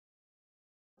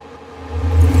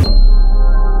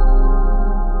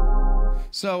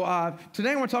So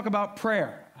today I want to talk about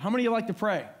prayer. How many of you like to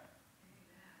pray?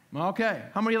 Okay.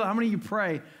 How many of you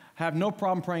pray, have no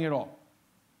problem praying at all?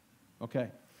 Okay.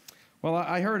 Well,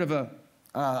 I heard of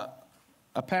a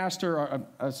pastor.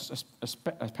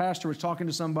 A pastor was talking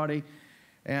to somebody,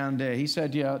 and he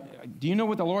said, "Yeah, do you know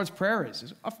what the Lord's Prayer is?" He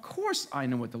said, "Of course I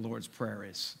know what the Lord's Prayer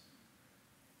is."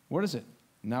 What is it?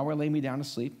 "Now I lay me down to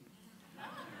sleep.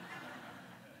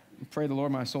 Pray the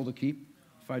Lord my soul to keep.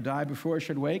 If I die before I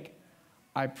should wake,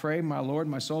 I pray my Lord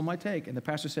my soul might take." And the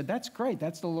pastor said, "That's great.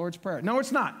 That's the Lord's Prayer." No,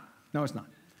 it's not. No, it's not.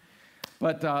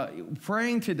 But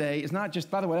praying today is not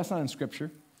just, by the way, that's not in Scripture.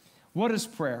 What is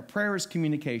prayer? Prayer is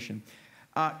communication.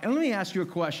 And let me ask you a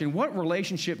question. What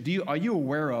relationship are you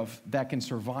aware of that can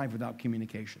survive without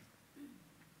communication?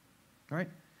 Right?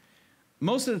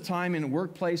 Most of the time in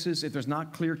workplaces, if there's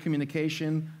not clear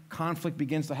communication, conflict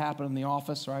begins to happen in the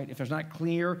office, right? If there's not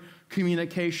clear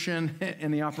communication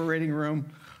in the operating room,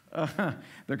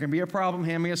 there can be a problem.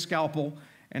 Hand me a scalpel.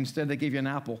 Instead, they give you an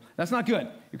apple. That's not good,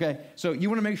 okay? So you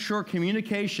want to make sure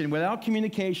communication. Without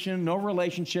communication, no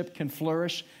relationship can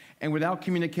flourish. And without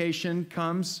communication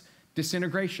comes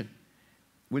disintegration.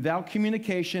 Without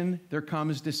communication, there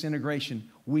comes disintegration.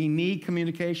 We need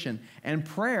communication. And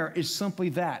prayer is simply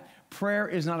that. Prayer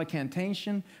is not a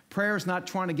cantation. Prayer is not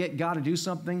trying to get God to do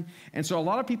something. And so a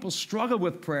lot of people struggle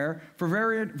with prayer for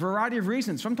a variety of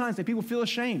reasons. Sometimes people feel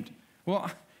ashamed.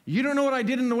 Well, you don't know what I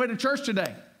did on the way to church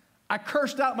today. I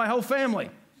cursed out my whole family.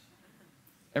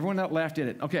 Everyone that laughed did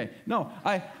it. Okay, no,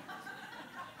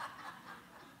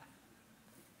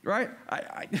 right?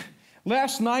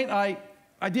 Last night,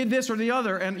 I did this or the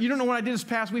other, and you don't know what I did this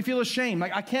past. We feel ashamed.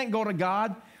 Like, I can't go to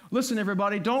God. Listen,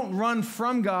 everybody, don't run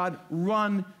from God.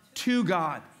 Run to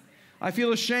God. I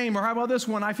feel ashamed. Or how about this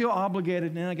one? I feel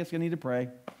obligated. I guess I need to pray.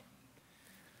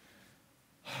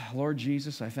 Lord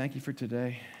Jesus, I thank you for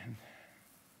today.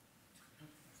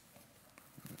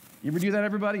 You ever do that,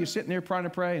 everybody? You're sitting there trying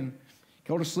to pray and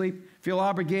go to sleep, feel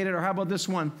obligated. Or how about this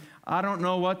one? I don't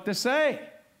know what to say.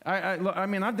 I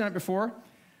mean, I've done it before.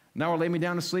 Now I lay me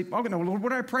down to sleep. Okay, no, what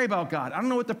do I pray about, God? I don't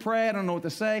know what to pray. I don't know what to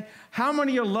say. How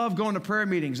many of you love going to prayer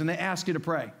meetings and they ask you to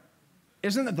pray?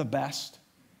 Isn't it the best?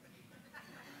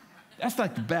 That's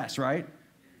like the best, right?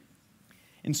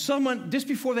 And someone, just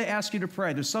before they ask you to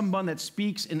pray, there's someone that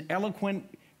speaks in eloquent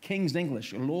King's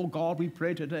English. Lord God, we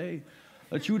pray today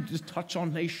that you would just touch our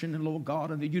nation, and Lord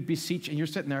God, and that you'd beseech, and you're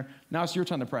sitting there. Now it's your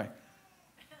turn to pray.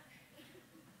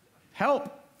 Help,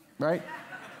 right?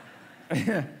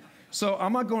 So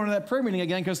I'm not going to that prayer meeting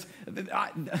again because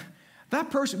that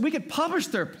person, we could publish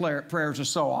their prayers are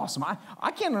so awesome. I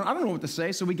don't know what to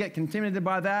say, so we get intimidated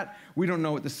by that. We don't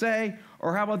know what to say.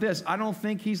 Or how about this? I don't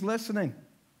think he's listening.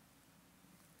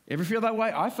 Ever feel that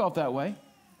way? I felt that way.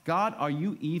 God, are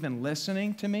you even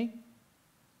listening to me?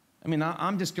 I mean,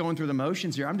 I'm just going through the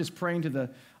motions here. I'm just praying to the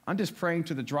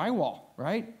drywall,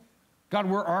 right? God,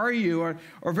 where are you?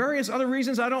 Or various other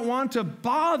reasons I don't want to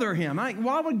bother him.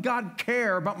 Why would God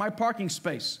care about my parking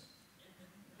space?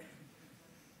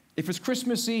 If it's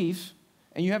Christmas Eve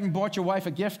and you haven't bought your wife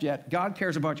a gift yet, God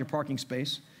cares about your parking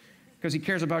space because he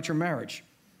cares about your marriage.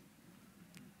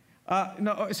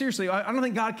 No, seriously, I don't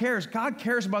think God cares. God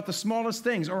cares about the smallest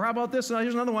things. Or how about this?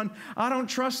 Here's another one. I don't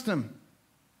trust him.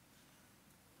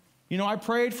 You know, I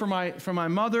prayed for my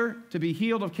mother to be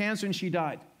healed of cancer, and she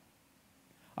died.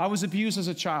 I was abused as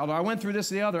a child. I went through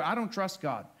this or the other. I don't trust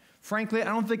God. Frankly, I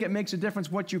don't think it makes a difference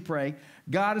what you pray.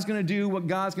 God is going to do what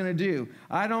God's going to do.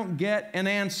 I don't get an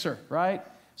answer, right?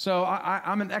 So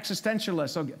I'm an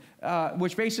existentialist,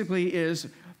 which basically is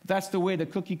that's the way the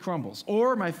cookie crumbles.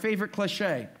 Or my favorite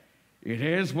cliche, it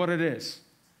is what it is.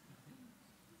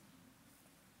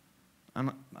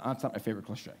 That's not my favorite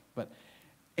cliche, but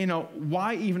you know,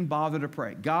 why even bother to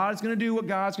pray? God's going to do what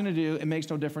God's going to do. It makes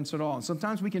no difference at all. And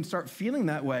sometimes we can start feeling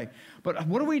that way. But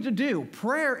what are we to do?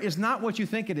 Prayer is not what you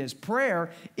think it is. Prayer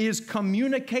is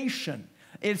communication.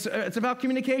 It's about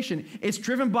communication. It's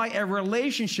driven by a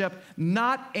relationship,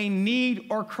 not a need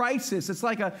or crisis. It's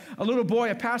like a little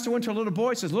boy. A pastor went to a little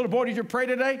boy, says, "Little boy, did you pray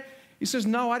today?" He says,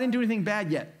 "No, I didn't do anything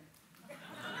bad yet."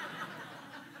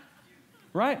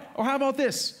 Right? Or how about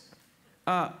this?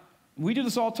 We do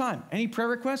this all the time. Any prayer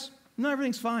requests? No,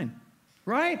 everything's fine.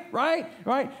 Right?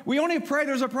 We only pray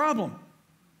there's a problem.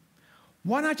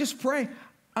 Why not just pray?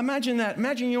 Imagine that.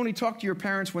 Imagine you only talk to your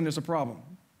parents when there's a problem.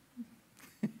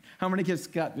 How many kids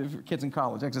got kids in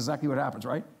college? That's exactly what happens,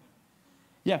 right?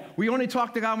 Yeah, we only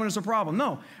talk to God when there's a problem.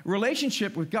 No,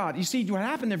 relationship with God. You see, what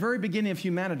happened at the very beginning of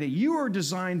humanity, you were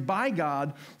designed by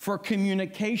God for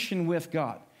communication with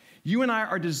God. You and I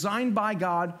are designed by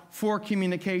God for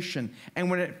communication.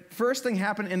 And when it first thing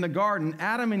happened in the garden,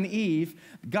 Adam and Eve,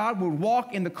 God would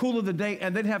walk in the cool of the day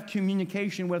and they'd have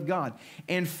communication with God.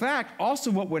 In fact,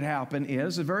 also what would happen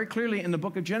is, very clearly in the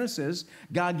book of Genesis,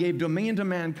 God gave dominion to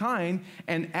mankind,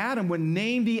 and Adam would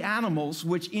name the animals,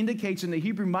 which indicates in the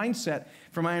Hebrew mindset,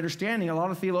 from my understanding, a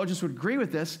lot of theologians would agree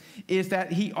with this, is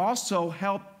that he also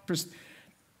helped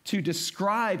to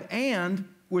describe and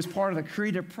was part of the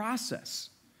creative process.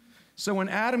 So when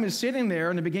Adam is sitting there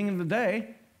in the beginning of the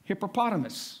day,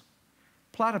 hippopotamus,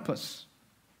 platypus.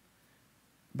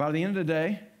 By the end of the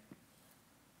day,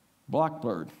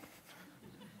 blackbird,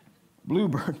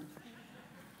 bluebird.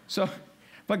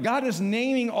 But God is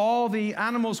naming all the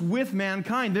animals with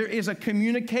mankind. There is a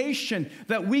communication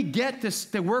that we get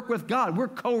to work with God. We're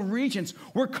co-regents.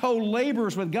 We're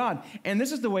co-laborers with God. And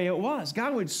this is the way it was.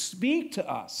 God would speak to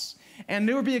us. And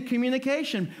there would be a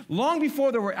communication long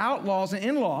before there were outlaws and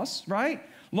in-laws, right?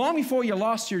 Long before you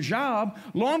lost your job,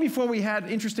 long before we had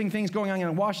interesting things going on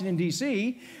in Washington,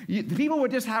 D.C., people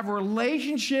would just have a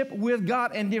relationship with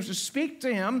God and just speak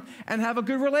to Him and have a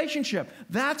good relationship.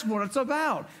 That's what it's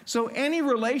about. So any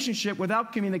relationship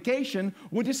without communication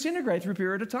would disintegrate through a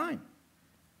period of time.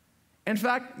 In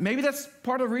fact, maybe that's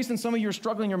part of the reason some of you are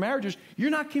struggling in your marriages. You're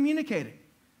not communicating.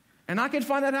 And I can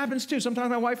find that happens too. Sometimes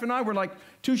my wife and I were like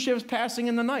 2 shifts passing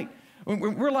in the night.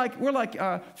 We're like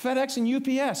FedEx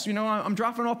and UPS. You know, I'm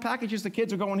dropping off packages. The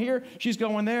kids are going here. She's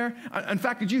going there. In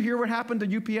fact, did you hear what happened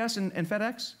to UPS and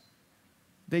FedEx?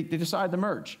 They decided to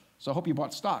merge. So I hope you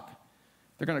bought stock.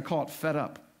 They're going to call it Fed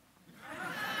Up.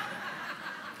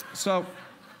 So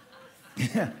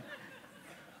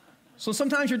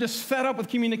sometimes you're just fed up with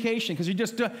communication because you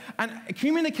just and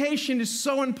communication is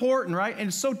so important, right? And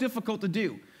it's so difficult to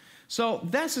do. So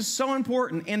this is so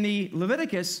important. In the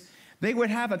Leviticus, they would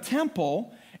have a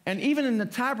temple, and even in the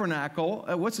tabernacle,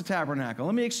 what's a tabernacle?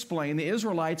 Let me explain. The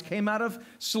Israelites came out of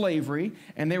slavery,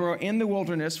 and they were in the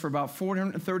wilderness for about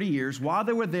 430 years. While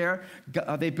they were there,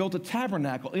 they built a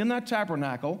tabernacle. In that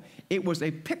tabernacle, it was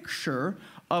a picture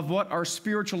of what our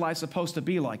spiritual life is supposed to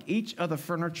be like. Each of the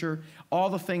furniture, all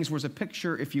the things was a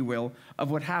picture, if you will,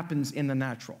 of what happens in the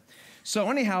natural.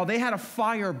 So anyhow, they had a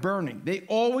fire burning. They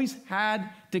always had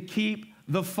to keep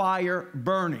the fire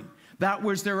burning. That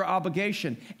was their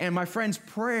obligation. And my friends,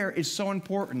 prayer is so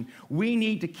important. We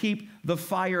need to keep the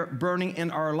fire burning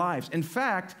in our lives. In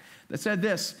fact, it said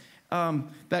this,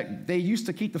 that they used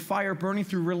to keep the fire burning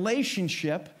through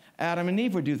relationship. Adam and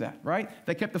Eve would do that, right?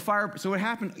 They kept the fire. So it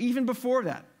happened even before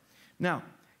that. Now,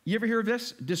 you ever hear of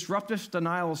this? Disruptive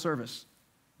denial of service.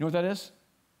 You know what that is?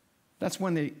 That's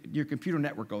when your computer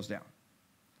network goes down.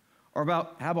 Or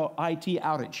how about IT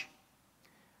outage?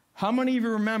 How many of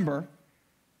you remember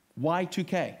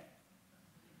Y2K?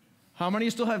 How many of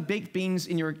you still have baked beans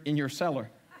in your cellar?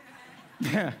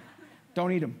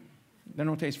 Don't eat them. They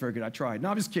don't taste very good. I tried. No,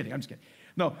 I'm just kidding.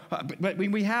 No, but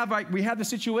we have the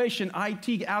situation,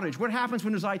 IT outage. What happens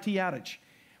when there's IT outage?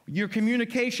 Your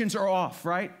communications are off,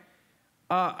 right?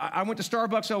 I went to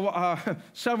Starbucks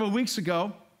several weeks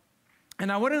ago,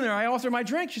 and I went in there. I offered my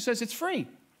drink. She says, it's free.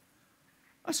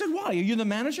 I said, why? Are you the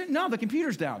manager? No, the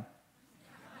computer's down.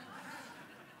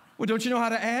 Well, don't you know how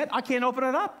to add? I can't open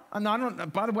it up.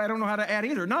 By the way, I don't know how to add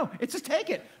either. No, it's just take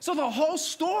it. So the whole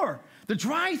store, the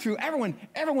drive-thru,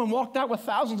 everyone walked out with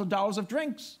thousands of dollars of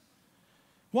drinks.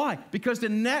 Why? Because the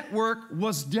network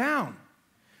was down.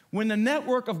 When the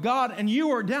network of God and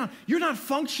you are down, you're not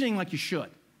functioning like you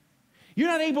should. You're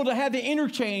not able to have the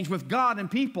interchange with God and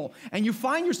people, and you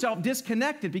find yourself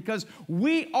disconnected because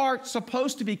we are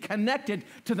supposed to be connected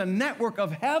to the network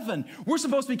of heaven. We're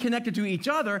supposed to be connected to each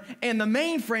other and the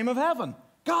mainframe of heaven,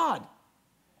 God.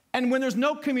 And when there's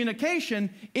no communication,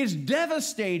 it's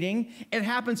devastating. It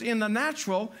happens in the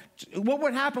natural. What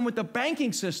would happen with the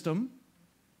banking system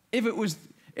if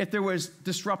there was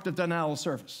disruptive denial of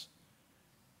service?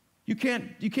 You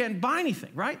can't buy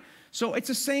anything, right? So it's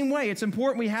the same way. It's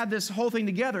important we have this whole thing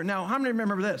together. Now, how many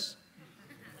remember this?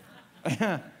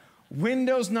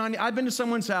 Windows 90. I've been to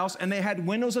someone's house, and they had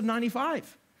Windows of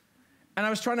 95. And I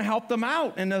was trying to help them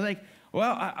out. And they're like,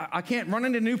 well, I can't run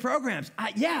into new programs.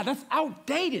 Yeah, that's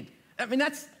outdated. I mean,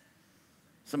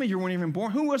 some of you weren't even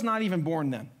born. Who was not even born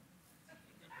then?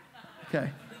 Okay.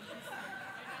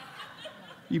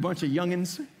 You bunch of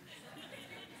youngins.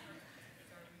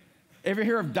 Ever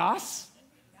hear of DOS?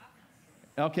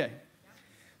 Okay.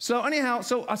 So anyhow,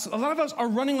 a lot of us are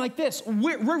running like this.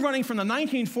 We're running from the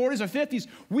 1940s or 50s.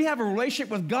 We have a relationship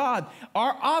with God.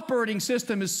 Our operating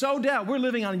system is so down. We're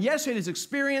living on yesterday's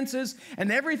experiences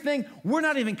and everything. We're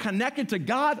not even connected to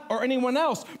God or anyone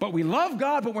else. But we love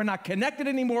God, but we're not connected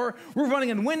anymore. We're running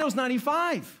in Windows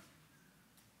 95.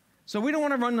 So we don't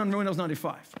want to run on Windows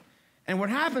 95. And what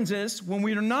happens is, when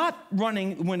we are not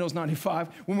running Windows 95,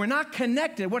 when we're not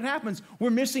connected, what happens? We're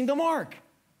missing the mark.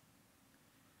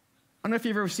 I don't know if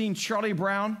you've ever seen Charlie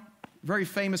Brown, very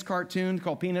famous cartoon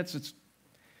called Peanuts. It's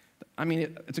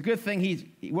a good thing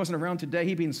he wasn't around today.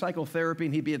 He'd be in psychotherapy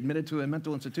and he'd be admitted to a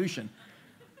mental institution.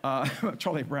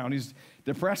 Charlie Brown, he's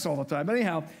depressed all the time. But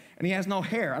anyhow, and he has no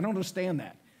hair. I don't understand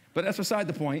that. But that's beside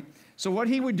the point. So what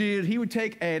he would do, he would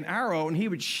take an arrow and he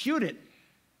would shoot it.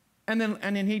 And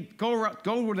then he'd go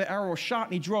where the arrow was shot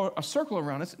and he'd draw a circle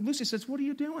around it. Lucy says, "What are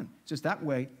you doing?" He says, "That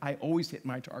way, I always hit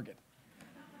my target."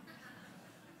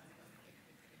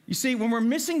 You see, when we're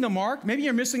missing the mark, maybe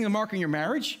you're missing the mark in your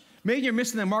marriage. Maybe you're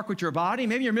missing the mark with your body.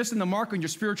 Maybe you're missing the mark on your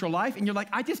spiritual life. And you're like,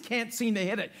 "I just can't seem to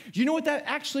hit it." Do you know what that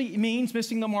actually means,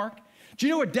 missing the mark? Do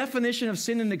you know what definition of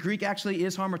sin in the Greek actually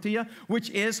is, hamartia? Which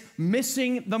is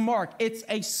missing the mark. It's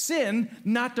a sin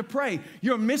not to pray.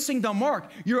 You're missing the mark.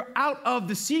 You're out of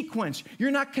the sequence. You're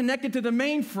not connected to the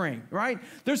mainframe, right?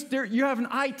 You have an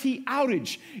IT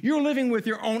outage. You're living with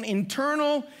your own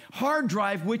internal hard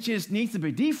drive, which needs to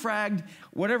be defragged,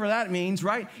 whatever that means,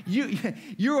 right?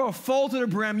 You're full to the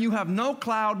brim. You have no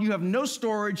cloud. You have no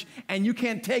storage, and you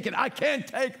can't take it. I can't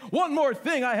take one more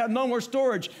thing. I have no more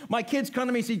storage. My kids come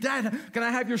to me and say, "Dad, can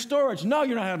I have your storage?" "No,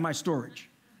 you're not having my storage."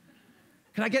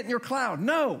 "Can I get in your cloud?"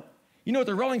 "No." You know what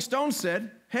the Rolling Stones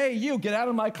said? "Hey, you, get out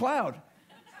of my cloud."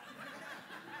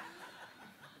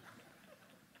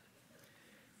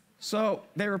 So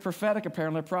they were prophetic,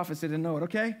 apparently. Prophets didn't know it,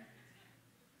 okay?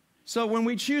 So when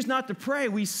we choose not to pray,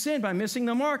 we sin by missing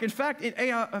the mark. In fact,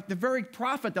 the very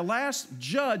prophet, the last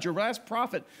judge or last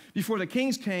prophet before the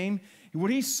kings came, what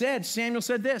he said, Samuel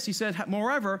said this. He said,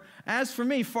 "Moreover, as for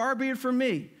me, far be it from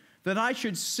me that I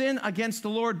should sin against the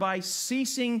Lord by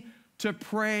ceasing to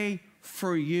pray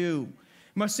for you."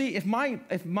 You must see, if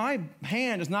my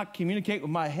hand does not communicate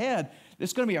with my head,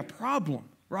 it's going to be a problem,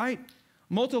 right?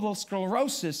 Multiple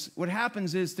sclerosis, what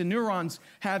happens is the neurons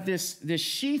have this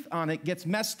sheath on it, gets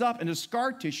messed up into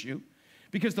scar tissue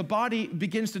because the body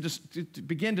begins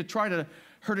to try to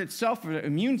hurt itself with an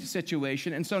immune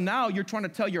situation. And so now you're trying to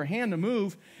tell your hand to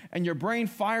move, and your brain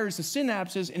fires the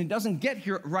synapses, and it doesn't get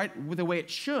here right with the way it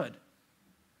should.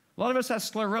 A lot of us have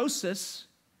sclerosis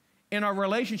in our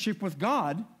relationship with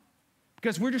God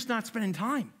because we're just not spending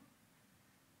time.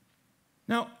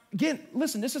 Now, again,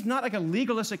 listen, this is not like a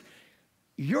legalistic.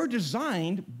 You're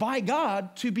designed by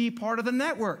God to be part of the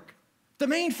network, the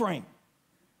mainframe.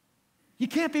 You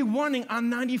can't be running on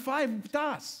 95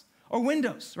 DOS or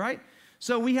Windows, right?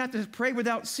 So we have to pray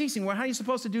without ceasing. Well, how are you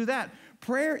supposed to do that?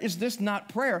 Prayer is not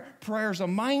prayer. Prayer is a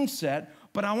mindset,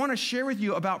 but I want to share with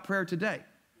you about prayer today.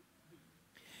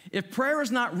 If prayer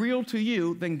is not real to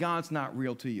you, then God's not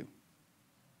real to you.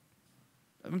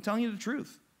 I'm telling you the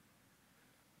truth.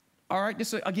 All right,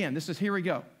 here we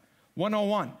go.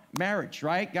 101, marriage,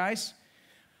 right, guys?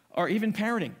 Or even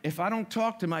parenting. If I don't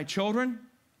talk to my children,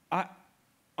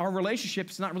 our relationship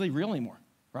is not really real anymore,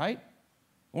 right?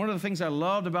 One of the things I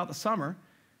loved about the summer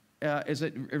is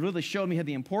it really showed me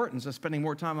the importance of spending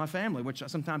more time with my family, which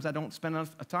sometimes I don't spend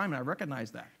enough time, and I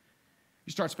recognize that.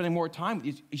 You start spending more time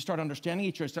with you start understanding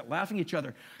each other, start laughing at each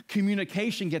other.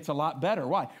 Communication gets a lot better.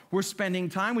 Why? We're spending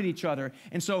time with each other.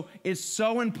 And so it's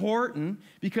so important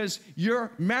because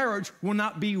your marriage will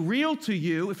not be real to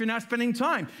you if you're not spending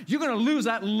time. You're going to lose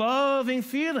that loving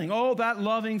feeling. Oh, that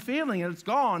loving feeling. And it's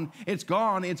gone, it's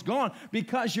gone, it's gone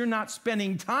because you're not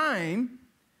spending time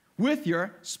with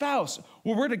your spouse.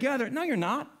 Well, we're together. No, you're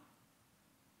not.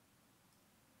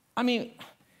 I mean,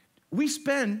 we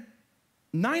spend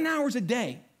 9 hours a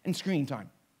day in screen time.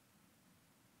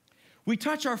 We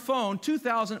touch our phone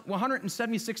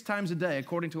 2,176 times a day,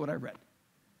 according to what I read.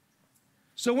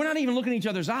 So we're not even looking at each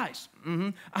other's eyes.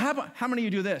 Mm-hmm. How many of you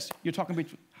do this?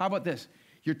 How about this?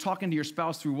 You're talking to your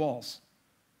spouse through walls,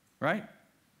 right?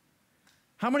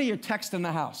 How many of you text in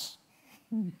the house?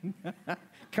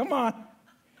 Come on.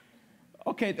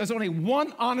 Okay, there's only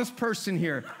one honest person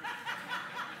here.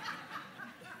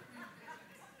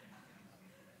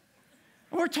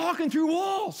 We're talking through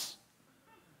walls.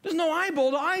 There's no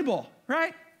eyeball to eyeball,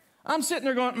 right? I'm sitting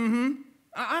there going, mm-hmm.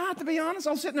 I have to be honest.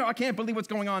 I'm sitting there. I can't believe what's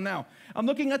going on now. I'm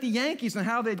looking at the Yankees and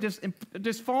how they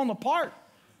just fallen apart.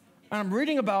 And I'm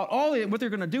reading about what they're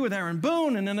going to do with Aaron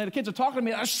Boone. And then the kids are talking to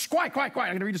me. Quiet. I'm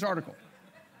going to read this article.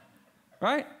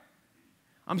 Right?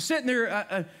 I'm sitting there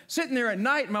at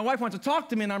night, and my wife wants to talk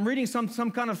to me, and I'm reading some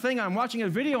kind of thing. I'm watching a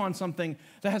video on something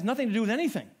that has nothing to do with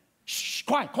anything. Shh,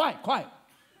 quiet.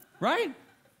 Right?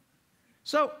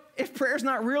 So if prayer's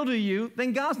not real to you,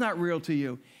 then God's not real to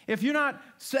you. If you're not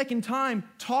taking time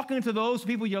talking to those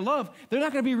people you love, they're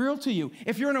not going to be real to you.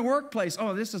 If you're in a workplace,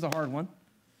 oh, this is a hard one.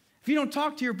 If you don't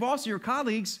talk to your boss or your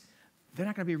colleagues, they're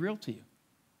not going to be real to you.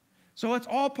 So it's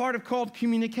all part of called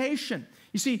communication.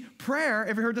 You see, prayer,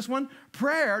 have you heard this one?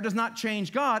 Prayer does not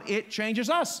change God, it changes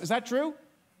us. Is that true?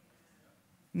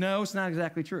 No, it's not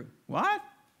exactly true. What?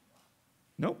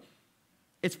 Nope.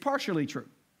 It's partially true.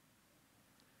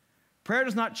 Prayer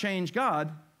does not change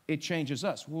God, it changes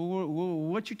us. Well,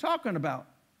 what you talking about,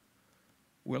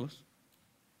 Willis?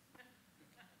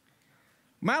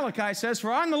 Malachi says,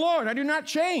 for I'm the Lord, I do not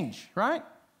change, right?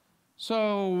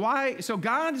 So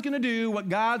God is going to do what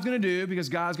God's going to do because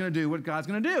God's going to do what God's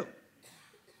going to do.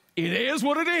 It is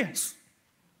what it is.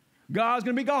 God's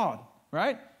going to be God,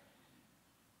 right?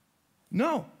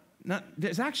 No,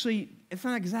 it's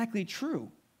not exactly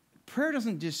true. Prayer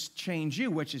doesn't just change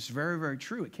you, which is very, very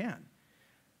true. It can.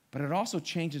 But it also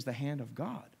changes the hand of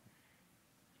God.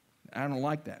 I don't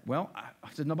like that. Well,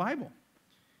 it's in the Bible.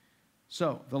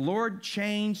 So the Lord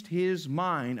changed his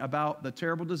mind about the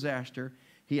terrible disaster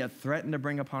he had threatened to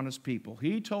bring upon his people.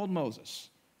 He told Moses,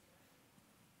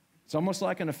 it's almost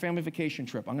like on a family vacation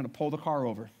trip. I'm going to pull the car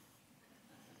over.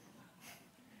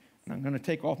 And I'm going to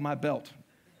take off my belt.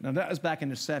 Now, that was back in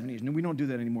the 70s. And we don't do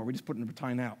that anymore. We just put it in the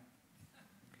baton out.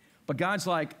 But God's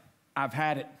like, I've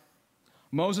had it.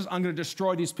 Moses, I'm going to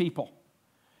destroy these people.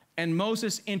 And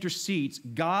Moses intercedes.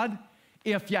 God,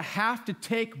 if you have to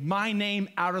take my name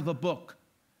out of the book,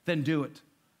 then do it.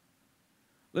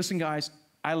 Listen, guys,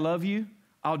 I love you.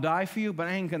 I'll die for you, but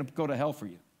I ain't going to go to hell for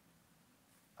you.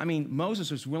 I mean,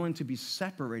 Moses was willing to be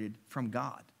separated from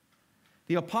God.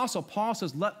 The Apostle Paul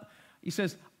says,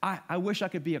 I wish I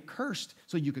could be accursed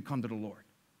so you could come to the Lord.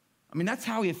 I mean, that's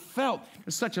how he felt.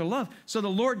 It's such a love. So the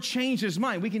Lord changed his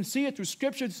mind. We can see it through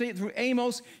Scripture, see it through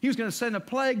Amos. He was going to send a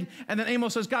plague, and then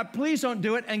Amos says, God, please don't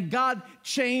do it, and God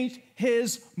changed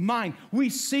his mind. We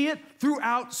see it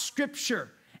throughout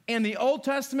Scripture, in the Old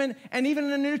Testament and even in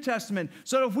the New Testament.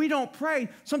 So if we don't pray,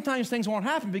 sometimes things won't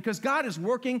happen because God is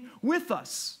working with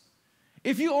us.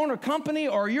 If you own a company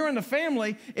or you're in the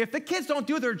family, if the kids don't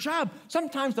do their job,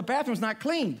 sometimes the bathroom's not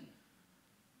cleaned.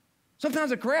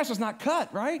 Sometimes the grass is not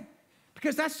cut, right?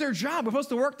 Because that's their job. We're supposed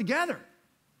to work together.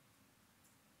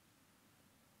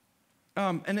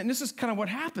 And this is kind of what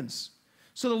happens.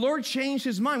 So the Lord changed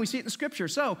his mind. We see it in the Scripture.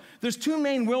 So there's two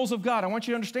main wills of God. I want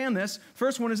you to understand this.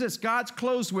 First one is this, God's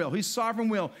closed will, his sovereign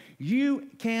will. You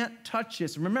can't touch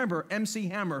this. Remember, MC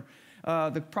Hammer,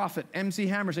 the prophet, MC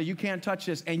Hammer said, you can't touch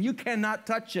this, and you cannot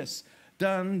touch this.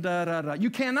 Dun, da, da, da. You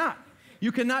cannot.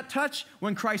 You cannot touch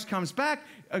when Christ comes back.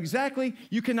 Exactly.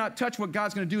 You cannot touch what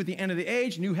God's going to do at the end of the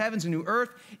age. New heavens and new earth.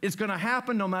 It's going to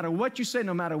happen no matter what you say,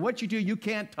 no matter what you do. You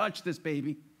can't touch this,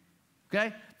 baby.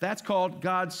 Okay? That's called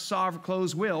God's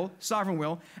sovereign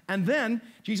will. And then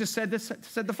Jesus said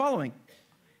the following.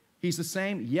 He's the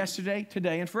same yesterday,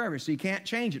 today, and forever. So you can't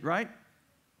change it, right?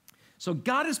 So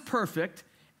God is perfect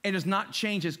and does not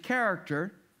change his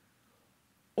character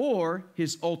or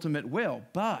his ultimate will,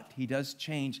 but he does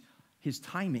change his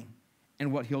timing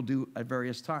and what he'll do at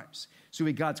various times. So we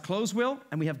have God's closed will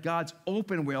and we have God's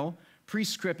open will,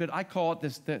 prescripted. I call it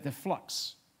the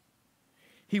flux.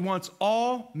 He wants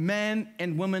all men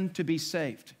and women to be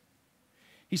saved.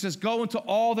 He says, go into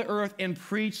all the earth and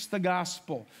preach the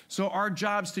gospel. So our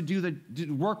job's to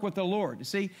work with the Lord, you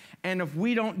see? And if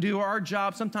we don't do our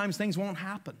job, sometimes things won't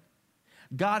happen.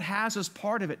 God has us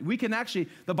part of it. We can actually,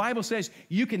 the Bible says,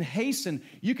 you can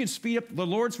speed up the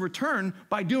Lord's return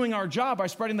by doing our job, by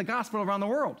spreading the gospel around the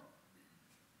world.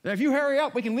 If you hurry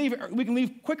up, we can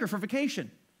leave quicker for vacation.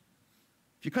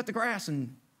 If you cut the grass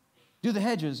and do the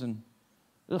hedges and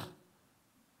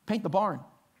paint the barn,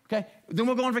 okay? Then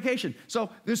we'll go on vacation. So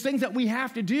there's things that we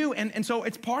have to do, and so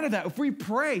it's part of that. If we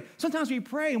pray, sometimes we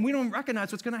pray and we don't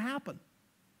recognize what's going to happen.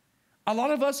 A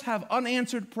lot of us have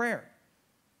unanswered prayer.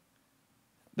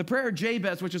 The Prayer of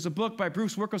Jabez, which is a book by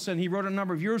Bruce Wilkinson, he wrote a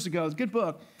number of years ago. It's a good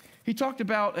book. He talked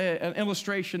about an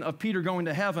illustration of Peter going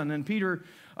to heaven, and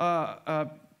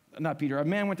a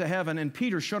man went to heaven, and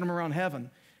Peter showed him around heaven. And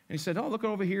he said, oh, look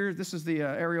over here. This is the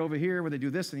area over here where they do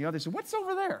this and the other. He said, what's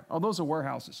over there? Oh, those are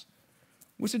warehouses.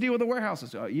 What's the deal with the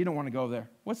warehouses? Oh, you don't want to go there.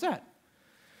 What's that?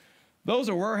 Those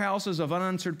are warehouses of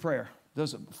unanswered prayer.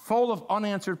 Those are full of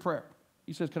unanswered prayer.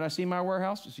 He says, can I see my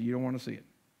warehouse? He said, you don't want to see it.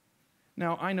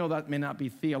 Now, I know that may not be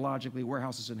theologically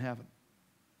warehouses in heaven,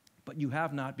 but you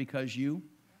have not because you.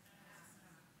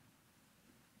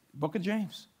 Book of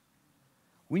James.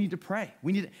 We need to pray.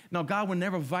 Now, God will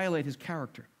never violate his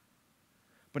character,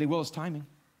 but he will his timing.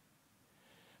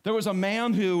 There was a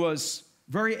man who was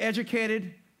very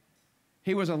educated.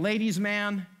 He was a ladies'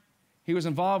 man. He was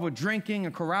involved with drinking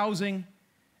and carousing,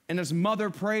 and his mother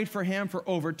prayed for him for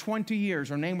over 20 years.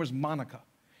 Her name was Monica.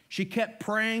 She kept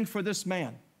praying for this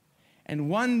man. And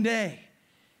one day,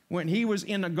 when he was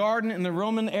in a garden in the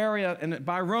Roman area, and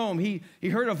by Rome, he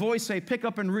heard a voice say, pick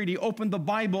up and read. He opened the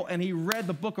Bible, and he read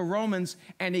the book of Romans,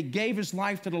 and he gave his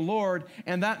life to the Lord.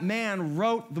 And that man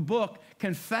wrote the book,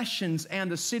 Confessions and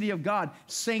the City of God,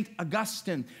 St.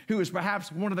 Augustine, who is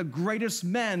perhaps one of the greatest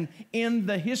men in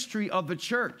the history of the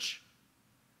church,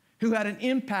 who had an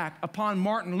impact upon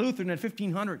Martin Luther in the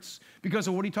 1500s because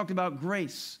of what he talked about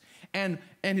grace. And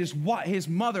his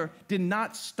mother did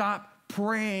not stop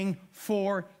praying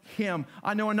for him.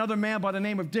 I know another man by the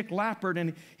name of Dick Lappert,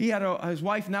 and he had his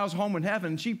wife now is home in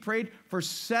heaven. She prayed for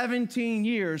 17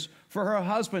 years for her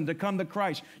husband to come to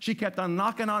Christ. She kept on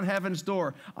knocking on heaven's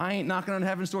door. I ain't knocking on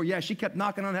heaven's door. Yeah, she kept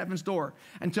knocking on heaven's door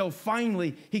until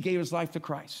finally he gave his life to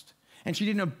Christ. And she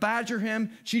didn't badger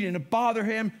him. She didn't bother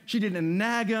him. She didn't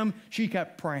nag him. She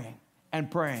kept praying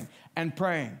and praying and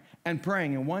praying and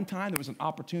praying. And one time there was an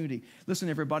opportunity. Listen,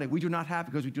 everybody, we do not have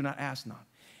because we do not ask not.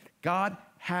 God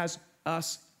has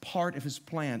us part of his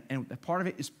plan, and part of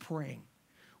it is praying.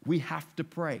 We have to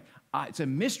pray. It's a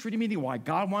mystery to me why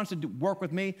God wants to work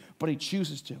with me, but he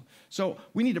chooses to. So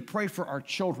we need to pray for our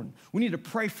children. We need to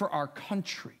pray for our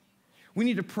country. We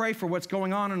need to pray for what's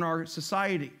going on in our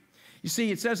society. You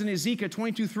see, it says in Ezekiel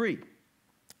 22:3,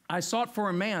 I sought for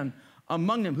a man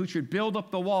among them who should build up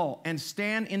the wall and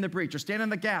stand in the breach, or stand in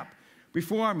the gap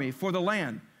before me for the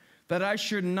land, that I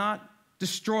should not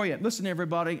destroy it. Listen,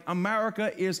 everybody,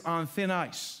 America is on thin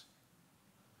ice.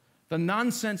 The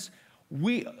nonsense,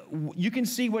 you can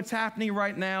see what's happening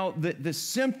right now. The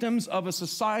symptoms of a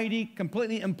society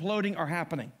completely imploding are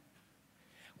happening.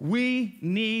 We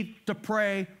need to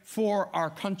pray for our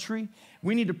country.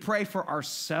 We need to pray for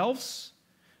ourselves.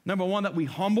 Number one, that we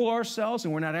humble ourselves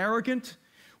and we're not arrogant.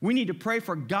 We need to pray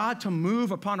for God to move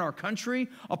upon our country,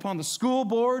 upon the school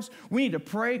boards. We need to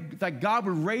pray that God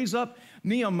would raise up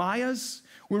Nehemiahs,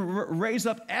 would raise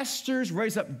up Esthers,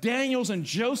 raise up Daniels and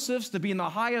Josephs to be in the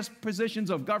highest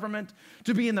positions of government,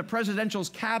 to be in the presidential's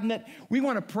cabinet. We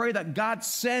want to pray that God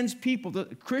sends people,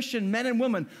 Christian men and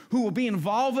women, who will be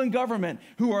involved in government,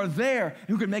 who are there,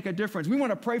 who can make a difference. We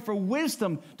want to pray for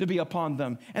wisdom to be upon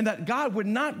them, and that God would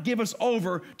not give us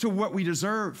over to what we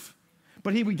deserve,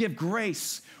 but he would give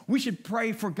grace. We should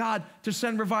pray for God to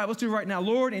send revival. Let's do it right now.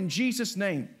 Lord, in Jesus'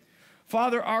 name,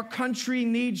 Father, our country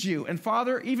needs you. And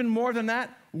Father, even more than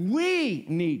that, we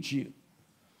need you.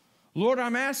 Lord,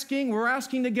 we're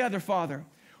asking together, Father.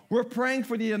 We're praying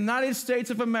for the United States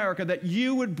of America that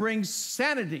you would bring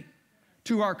sanity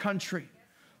to our country.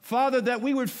 Father, that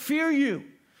we would fear you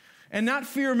and not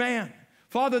fear man.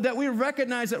 Father, that we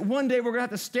recognize that one day we're going to have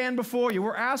to stand before you.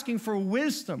 We're asking for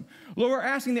wisdom. Lord, we're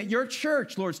asking that your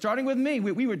church, Lord, starting with me,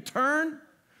 we would turn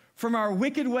from our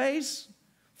wicked ways.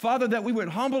 Father, that we would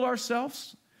humble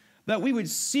ourselves, that we would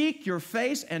seek your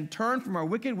face and turn from our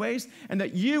wicked ways, and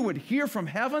that you would hear from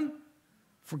heaven,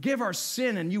 forgive our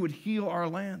sin, and you would heal our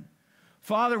land.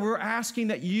 Father, we're asking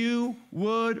that you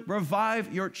would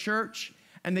revive your church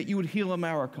and that you would heal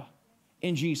America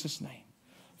in Jesus' name.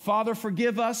 Father,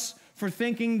 forgive us for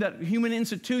thinking that human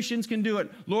institutions can do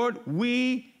it. Lord,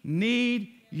 we need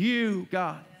you,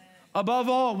 God. Above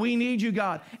all, we need you,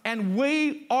 God. And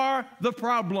we are the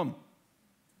problem.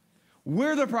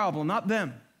 We're the problem, not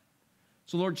them.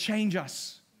 So, Lord, change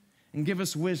us and give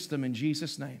us wisdom in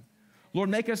Jesus' name. Lord,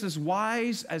 make us as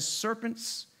wise as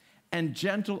serpents and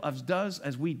gentle as doves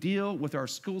as we deal with our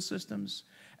school systems,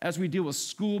 as we deal with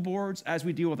school boards, as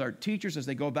we deal with our teachers as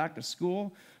they go back to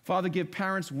school. Father, give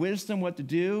parents wisdom what to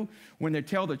do when they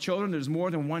tell the children there's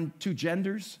more than two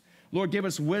genders. Lord, give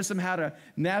us wisdom how to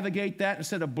navigate that.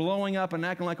 Instead of blowing up and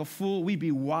acting like a fool, we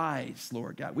be wise,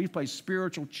 Lord God. We play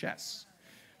spiritual chess.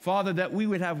 Father, that we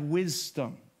would have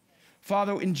wisdom.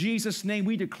 Father, in Jesus' name,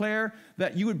 we declare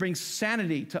that you would bring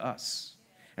sanity to us.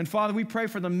 And Father, we pray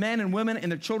for the men and women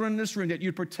and the children in this room, that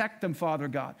you'd protect them, Father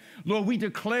God. Lord, we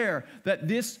declare that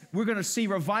we're going to see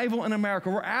revival in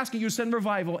America. We're asking you to send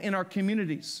revival in our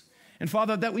communities. And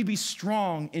Father, that we be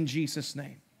strong in Jesus'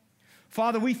 name.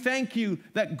 Father, we thank you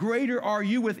that greater are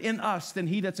you within us than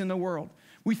he that's in the world.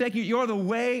 We thank you, you're the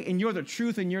way and you're the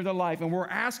truth and you're the life. And we're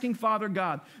asking, Father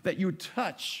God, that you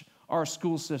touch our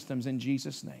school systems in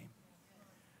Jesus' name.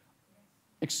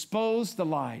 Expose the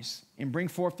lies and bring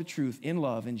forth the truth in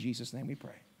love. In Jesus' name we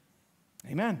pray.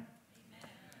 Amen. Amen.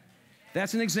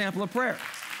 That's an example of prayer.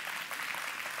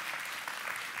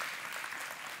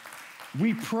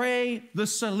 We pray the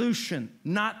solution,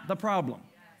 not the problem.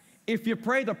 If you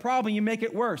pray the problem, you make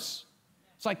it worse.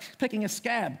 It's like picking a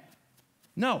scab.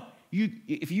 No,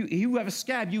 if you have a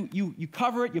scab, you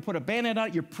cover it, you put a Band-Aid on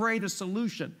it, you pray the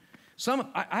solution.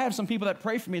 I have some people that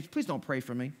pray for me. Please don't pray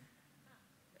for me.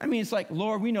 I mean, it's like,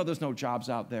 Lord, we know there's no jobs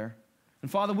out there. And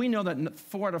Father, we know that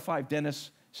 4 out of 5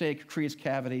 dentists say it creates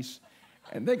cavities.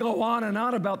 And they go on and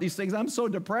on about these things. I'm so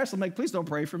depressed. I'm like, please don't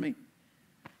pray for me.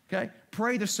 Okay?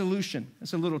 Pray the solution.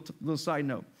 That's a little side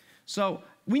note. So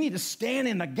we need to stand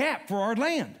in the gap for our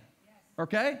land.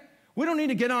 Okay? We don't need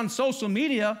to get on social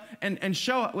media and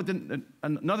show it with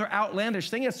another outlandish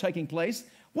thing that's taking place.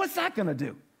 What's that going to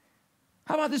do?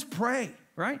 How about this pray,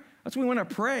 right? That's what we want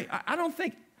to pray. I don't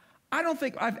think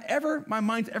my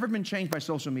mind's ever been changed by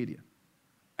social media.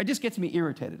 It just gets me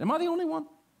irritated. Am I the only one?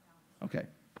 Okay.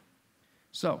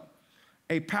 So,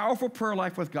 a powerful prayer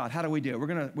life with God. How do we do it?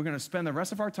 We're gonna spend the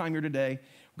rest of our time here today.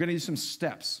 We're gonna do some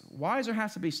steps. Why does there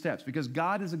have to be steps? Because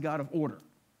God is a God of order.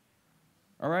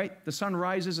 All right? The sun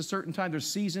rises a certain time. There's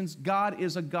seasons. God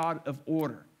is a God of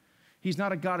order. He's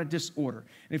not a God of disorder.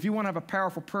 And if you want to have a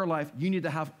powerful prayer life, you need to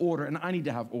have order, and I need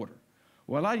to have order.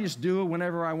 Well, I just do it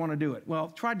whenever I want to do it. Well,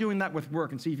 try doing that with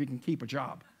work and see if you can keep a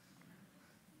job.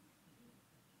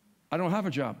 I don't have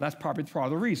a job. That's probably part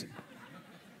of the reason.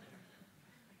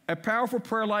 A powerful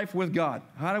prayer life with God.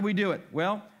 How do we do it?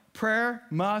 Well, prayer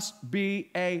must be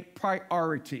a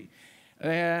priority.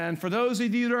 And for those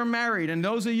of you that are married, and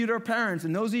those of you that are parents,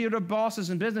 and those of you that are bosses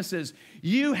and businesses,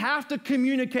 you have to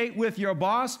communicate with your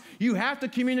boss, you have to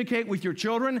communicate with your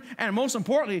children, and most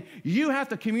importantly, you have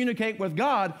to communicate with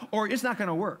God, or it's not going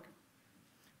to work.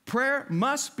 Prayer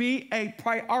must be a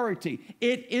priority.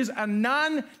 It is a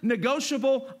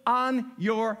non-negotiable on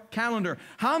your calendar.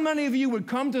 How many of you would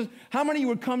come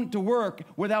to work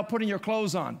without putting your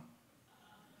clothes on?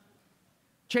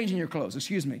 Changing your clothes,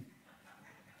 excuse me.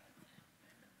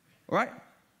 All right?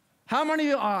 How many of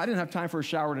you, I didn't have time for a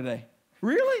shower today.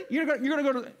 Really? You're going to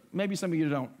go to, maybe some of you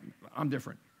don't. I'm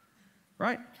different.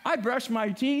 Right? I brush my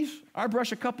teeth. I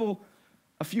brush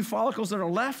a few follicles that are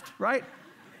left, right?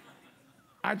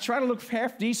 I try to look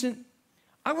half decent.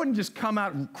 I wouldn't just come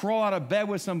out and crawl out of bed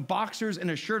with some boxers and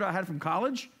a shirt I had from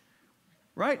college,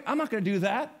 right? I'm not going to do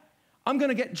that. I'm going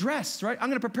to get dressed, right? I'm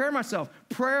going to prepare myself.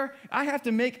 Prayer, I have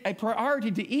to make a priority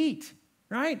to eat,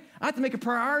 right? I have to make a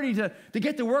priority to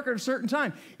get to work at a certain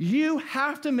time. You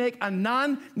have to make a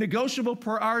non-negotiable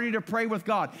priority to pray with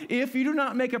God. If you do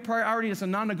not make a priority that's a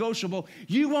non-negotiable,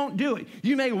 you won't do it.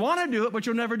 You may want to do it, but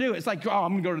you'll never do it. It's like, oh,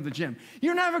 I'm going to go to the gym.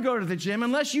 You'll never go to the gym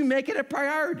unless you make it a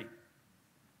priority,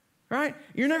 right?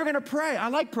 You're never going to pray. I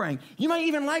like praying. You might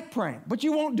even like praying, but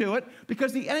you won't do it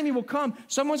because the enemy will come.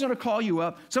 Someone's going to call you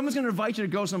up. Someone's going to invite you to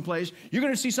go someplace. You're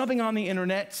going to see something on the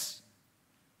internet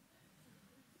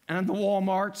and the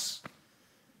Walmarts.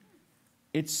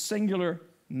 It's singular,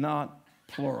 not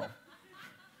plural.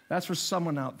 That's for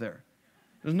someone out there.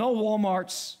 There's no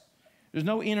Walmarts, there's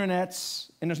no internets,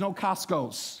 and there's no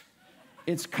Costco's.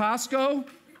 It's Costco,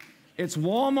 it's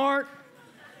Walmart.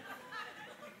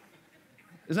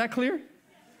 Is that clear?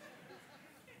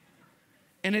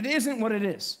 And it isn't what it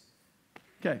is.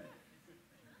 Okay.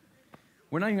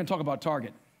 We're not even going to talk about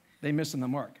Target. They missing the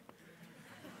mark.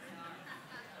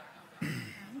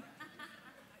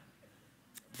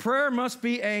 Prayer must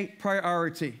be a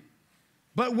priority.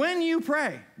 But when you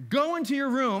pray, go into your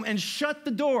room and shut the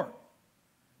door.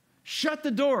 Shut the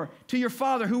door to your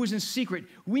Father who is in secret.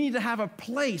 We need to have a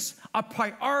place, a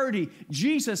priority.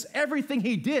 Jesus, everything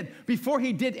he did, before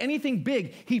he did anything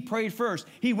big, he prayed first.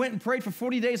 He went and prayed for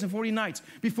 40 days and 40 nights.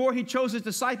 Before he chose his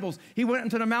disciples, he went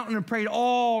into the mountain and prayed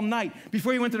all night.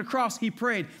 Before he went to the cross, he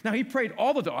prayed. Now, he prayed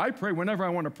all the time. I pray whenever I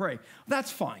want to pray.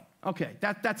 That's fine. Okay,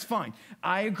 that's fine.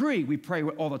 I agree, we pray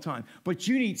all the time. But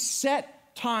you need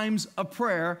set times of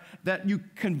prayer that you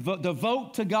can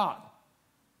devote to God.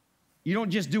 You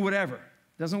don't just do whatever.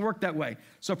 It doesn't work that way.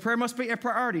 So prayer must be a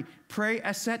priority. Pray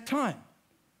at set time.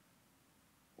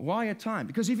 Why a time?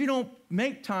 Because if you don't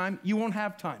make time, you won't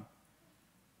have time.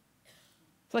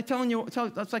 It's like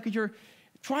that's like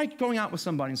try going out with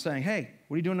somebody and saying, hey,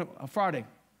 what are you doing on Friday?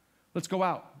 Let's go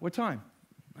out. What time?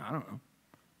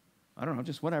 I don't know,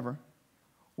 just whatever.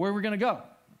 Where are we going to go?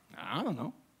 I don't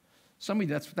know. Somebody,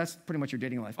 that's pretty much your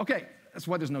dating life. Okay, that's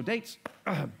why there's no dates.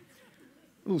 A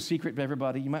little secret to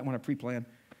everybody. You might want to pre-plan.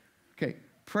 Okay,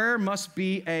 prayer must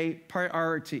be a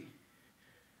priority.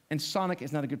 And Sonic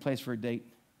is not a good place for a date.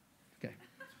 Okay.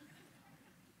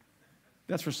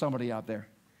 That's for somebody out there.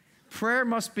 Prayer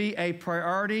must be a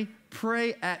priority.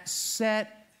 Pray at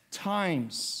set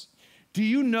times. Do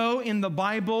you know in the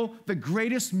Bible, the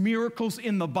greatest miracles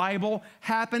in the Bible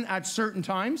happen at certain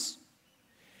times?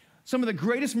 Some of the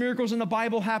greatest miracles in the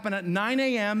Bible happen at 9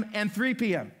 a.m. and 3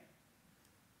 p.m.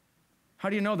 How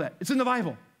do you know that? It's in the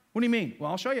Bible. What do you mean?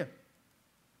 Well, I'll show you.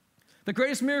 The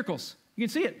greatest miracles. You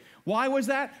can see it. Why was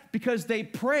that? Because they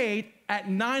prayed at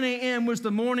 9 a.m. was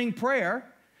the morning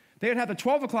prayer. They would have the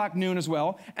 12 o'clock noon as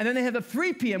well. And then they have the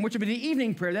 3 p.m., which would be the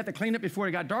evening prayer. They have to clean up before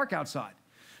it got dark outside.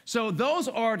 So those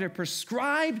are the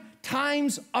prescribed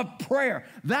times of prayer.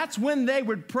 That's when they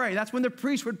would pray. That's when the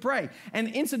priest would pray. And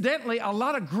incidentally, a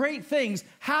lot of great things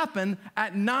happen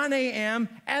at 9 a.m.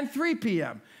 and 3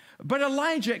 p.m. But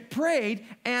Elijah prayed,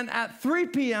 and at 3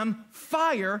 p.m.,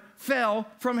 fire fell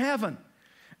from heaven.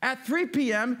 At 3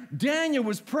 p.m., Daniel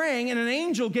was praying, and an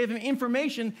angel gave him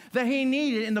information that he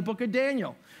needed in the book of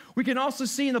Daniel. We can also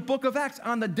see in the book of Acts,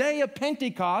 on the day of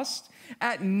Pentecost,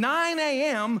 at 9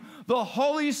 a.m., the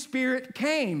Holy Spirit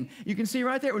came. You can see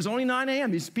right there, it was only 9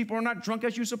 a.m. These people are not drunk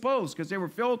as you suppose, because they were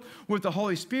filled with the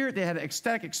Holy Spirit. They had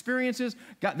ecstatic experiences.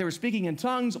 They were speaking in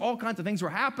tongues. All kinds of things were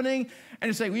happening.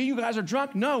 And to say, well, you guys are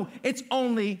drunk? No, it's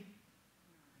only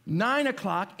 9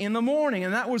 o'clock in the morning.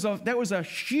 And that was a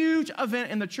huge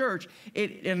event in the church.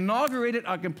 It inaugurated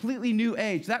a completely new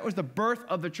age. That was the birth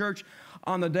of the church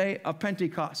on the day of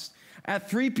Pentecost. At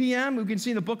 3 p.m., we can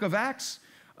see in the book of Acts,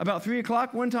 about 3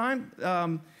 o'clock one time,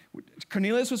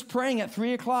 Cornelius was praying at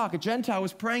 3 o'clock. A Gentile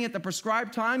was praying at the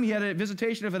prescribed time. He had a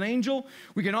visitation of an angel.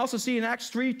 We can also see in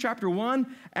Acts 3, chapter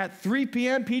 1, at 3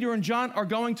 p.m., Peter and John are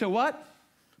going to what?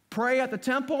 Pray at the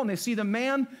temple, and they see the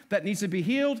man that needs to be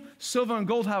healed. Silver and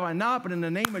gold have I not, but in the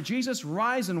name of Jesus,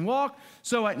 rise and walk.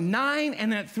 So at 9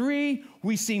 and at 3,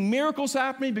 we see miracles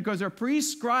happening because they're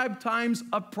prescribed times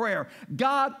of prayer.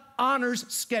 God honors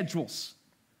schedules.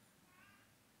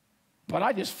 But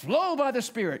I just flow by the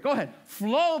Spirit. Go ahead.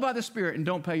 Flow by the Spirit and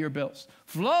don't pay your bills.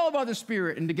 Flow by the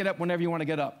Spirit and to get up whenever you want to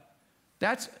get up.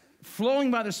 That's flowing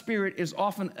by the Spirit is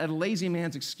often a lazy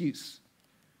man's excuse.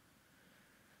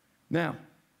 Now,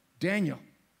 Daniel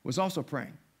was also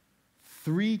praying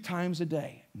 3 times a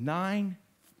day, 9,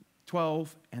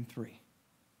 12, and 3.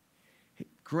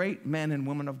 Great men and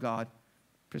women of God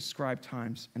prescribe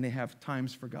times, and they have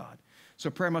times for God. So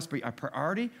prayer must be a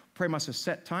priority. Prayer must have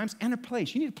set times and a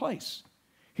place. You need a place.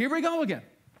 Here we go again.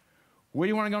 Where do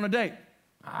you want to go on a date?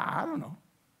 I don't know.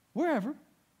 Wherever.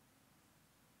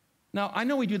 Now, I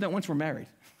know we do that once we're married.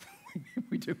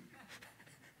 We do.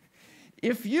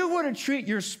 If you were to treat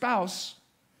your spouse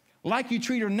like you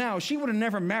treat her now, she would have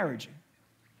never married you.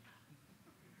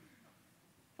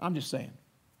 I'm just saying.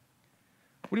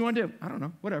 What do you want to do? I don't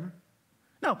know. Whatever.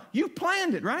 No, you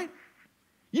planned it, right?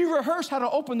 You rehearsed how to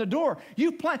open the door.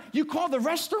 You called the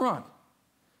restaurant,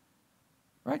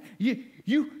 right? You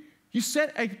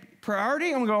set a priority,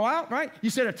 I'm going to go out, right? You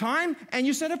set a time, and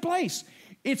you set a place.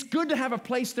 It's good to have a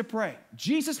place to pray.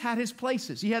 Jesus had his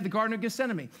places. He had the Garden of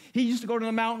Gethsemane. He used to go to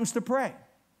the mountains to pray.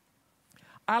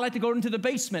 I like to go into the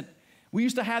basement. We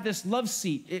used to have this love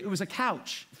seat. It was a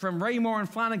couch from Raymore and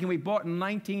Flanagan we bought in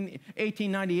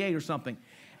 1898 or something.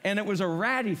 And it was a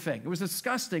ratty thing. It was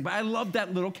disgusting, but I loved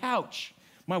that little couch.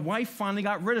 My wife finally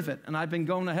got rid of it, and I've been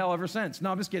going to hell ever since.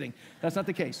 No, I'm just kidding. That's not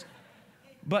the case.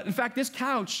 But in fact, this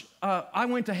couch, I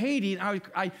went to Haiti,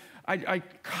 and I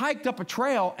hiked up a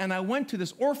trail, and I went to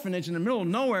this orphanage in the middle of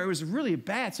nowhere. It was a really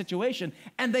bad situation,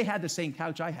 and they had the same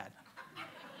couch I had.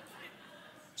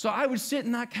 So I would sit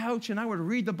in that couch, and I would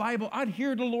read the Bible. I'd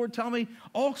hear the Lord tell me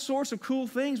all sorts of cool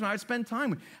things when I'd spend time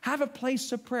with. Have a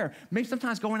place of prayer. Maybe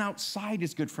sometimes going outside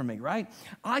is good for me, right?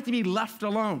 I like to be left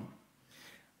alone.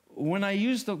 When I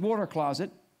use the water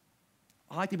closet,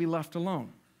 I like to be left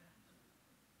alone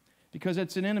because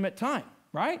it's an intimate time,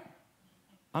 right?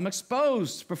 I'm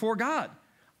exposed before God.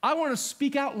 I want to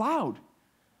speak out loud.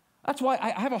 That's why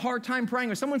I have a hard time praying.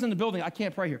 If someone's in the building, I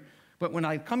can't pray here. But when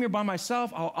I come here by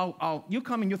myself, you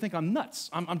come and you'll think I'm nuts.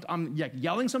 I'm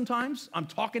yelling sometimes. I'm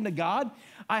talking to God.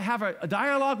 I have a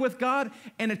dialogue with God,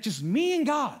 and it's just me and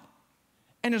God.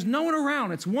 And there's no one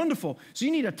around. It's wonderful. So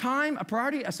you need a time, a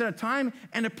priority, a set of time,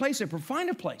 and a place. Find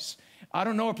a place. I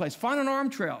don't know a place. Find an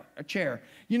a chair.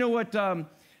 You know what?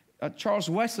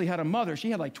 Charles Wesley had a mother. She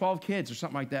had like 12 kids or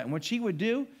something like that. And what she would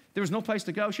do, there was no place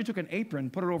to go. She took an apron,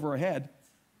 put it over her head,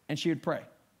 and she would pray.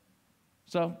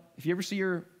 So if you ever see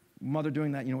your mother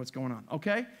doing that, you know what's going on.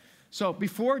 Okay? So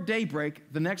before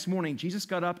daybreak, the next morning, Jesus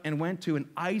got up and went to an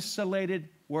isolated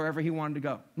wherever he wanted to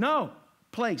go. No,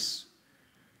 place.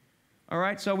 All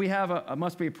right, so we have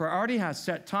must be a priority, has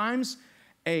set times,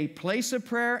 a place of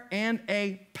prayer, and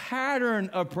a pattern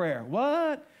of prayer.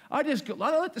 What? I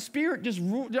let the Spirit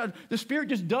the Spirit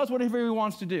just does whatever he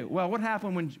wants to do. Well, what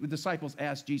happened when the disciples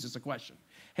asked Jesus a question?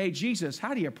 Hey, Jesus,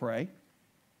 how do you pray?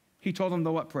 He told them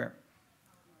the what prayer?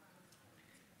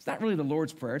 It's not really the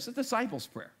Lord's Prayer. It's the disciples'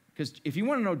 prayer. Because if you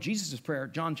want to know Jesus' prayer,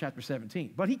 John chapter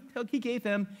 17. But he gave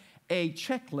them a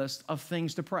checklist of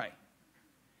things to pray.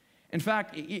 In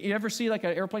fact, you ever see like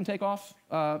an airplane take off?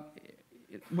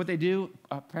 What they do,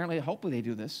 apparently, hopefully they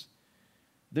do this.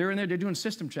 They're in there, they're doing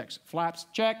system checks. Flaps,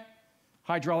 check.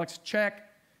 Hydraulics, check.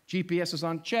 GPS is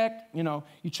on, check. You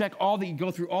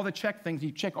go through all the check things.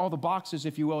 You check all the boxes,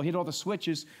 if you will, hit all the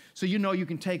switches so you know you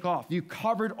can take off. You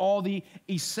covered all the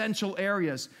essential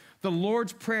areas. The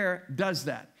Lord's Prayer does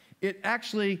that. It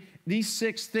actually, these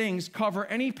 6 things cover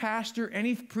any pastor,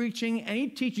 any preaching, any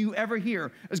teaching you ever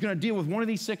hear is going to deal with one of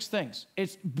these 6 things.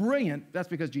 It's brilliant. That's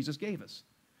because Jesus gave us.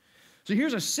 So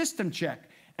here's a system check.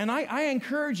 And I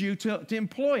encourage you to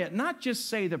employ it, not just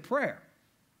say the prayer,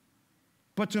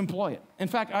 but to employ it. In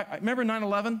fact, I remember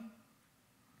 9/11?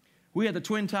 We had the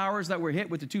Twin Towers that were hit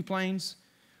with the 2 planes.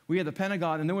 We had the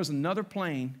Pentagon, and there was another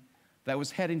plane that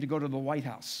was heading to go to the White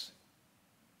House.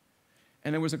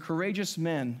 And there was a courageous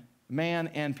man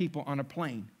and people on a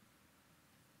plane.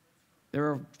 They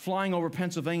were flying over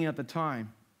Pennsylvania at the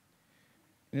time.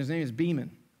 And his name is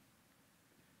Beeman.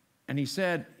 And he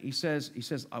says,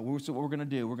 what we're going to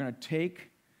do, we're going to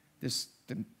take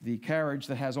the carriage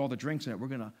that has all the drinks in it. We're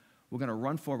going to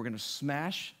run forward. We're going to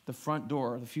smash the front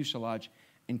door, the fuselage,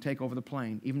 and take over the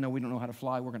plane. Even though we don't know how to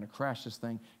fly, we're going to crash this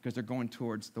thing because they're going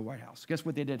towards the White House. Guess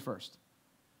what they did first?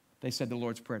 They said the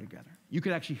Lord's Prayer together. You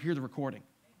could actually hear the recording.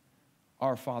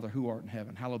 Our Father who art in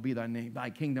heaven, hallowed be thy name. Thy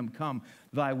kingdom come,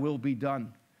 thy will be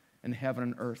done in heaven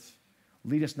and earth.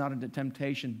 Lead us not into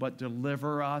temptation, but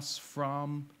deliver us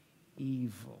from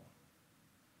evil.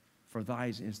 For thine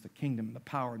is the kingdom, and the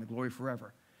power, and the glory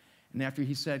forever. And after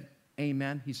he said,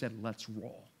 amen, he said, let's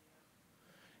roll.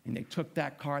 And they took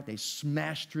that car, they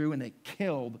smashed through, and they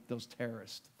killed those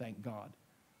terrorists, thank God.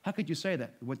 How could you say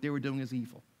that? What they were doing is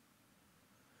evil.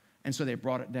 And so they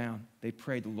brought it down. They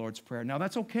prayed the Lord's Prayer. Now,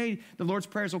 that's okay. The Lord's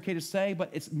Prayer is okay to say, but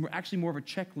it's actually more of a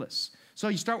checklist. So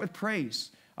you start with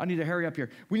praise. I need to hurry up here.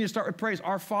 We need to start with praise.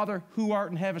 Our Father who art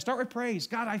in heaven. Start with praise.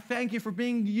 God, I thank you for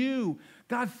being you.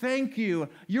 God, thank you.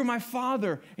 You're my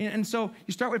Father. And so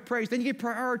you start with praise. Then you get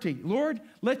priority. Lord,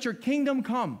 let your kingdom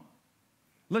come.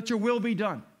 Let your will be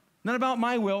done. Not about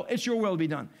my will. It's your will to be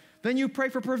done. Then you pray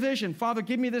for provision. Father,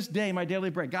 give me this day my daily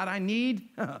bread. God,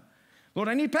 Lord,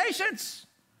 I need patience.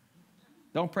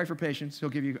 Don't pray for patience. He'll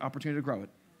give you an opportunity to grow it.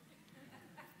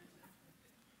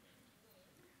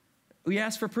 We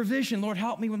ask for provision. Lord,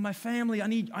 help me with my family. I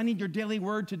need your daily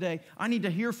word today. I need to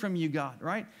hear from you, God,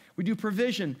 right? We do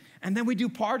provision, and then we do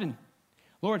pardon.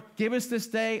 Lord, give us this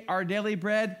day our daily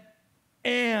bread,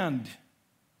 and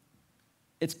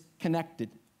it's connected.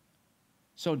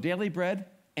 So daily bread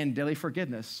and daily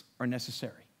forgiveness are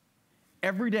necessary.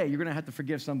 Every day you're going to have to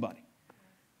forgive somebody.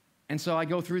 And so I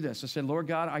go through this. I said, Lord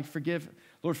God,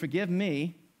 Lord, forgive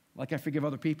me like I forgive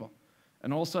other people.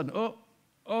 And all of a sudden,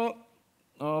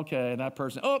 okay, that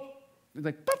person, it's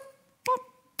like, boop, boop,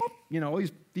 boop. All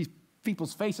these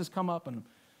people's faces come up and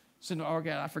say, oh, God,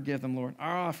 I forgive them, Lord.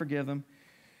 Oh, I forgive them.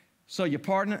 So you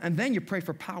pardon, and then you pray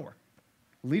for power.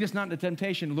 Lead us not into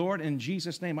temptation, Lord, in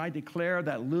Jesus' name. I declare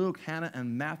that Luke, Hannah,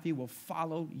 and Matthew will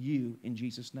follow you in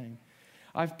Jesus' name.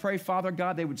 I pray, Father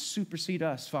God, they would supersede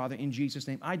us, Father, in Jesus'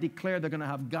 name. I declare they're going to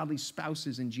have godly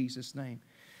spouses in Jesus' name.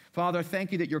 Father,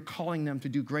 thank you that you're calling them to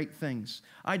do great things.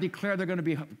 I declare they're going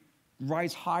to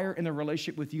rise higher in their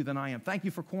relationship with you than I am. Thank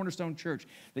you for Cornerstone Church,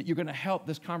 that you're going to help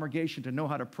this congregation to know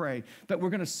how to pray, that we're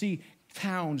going to see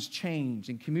towns change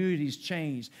and communities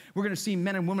change. We're going to see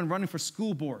men and women running for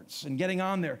school boards and getting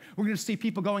on there. We're going to see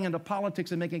people going into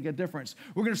politics and making a difference.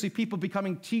 We're going to see people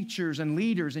becoming teachers and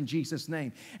leaders in Jesus'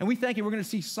 name. And we thank you. We're going to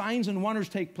see signs and wonders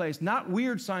take place, not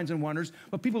weird signs and wonders,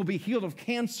 but people will be healed of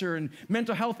cancer and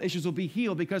mental health issues will be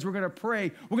healed because we're going to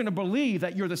pray. We're going to believe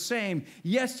that you're the same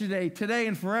yesterday, today,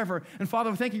 and forever. And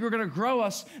Father, we thank you. You're going to grow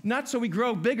us, not so we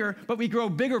grow bigger, but we grow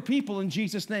bigger people in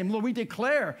Jesus' name. Lord, we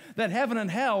declare that heaven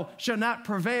and hell shall not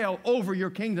prevail over your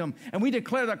kingdom. And we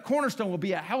declare that Cornerstone will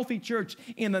be a healthy church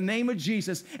in the name of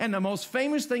Jesus. And the most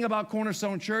famous thing about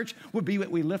Cornerstone Church would be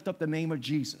that we lift up the name of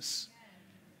Jesus.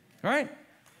 All right?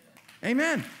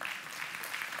 Amen.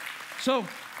 So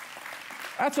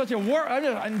that's what your word,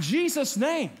 in Jesus'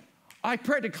 name, I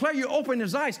pray, declare you open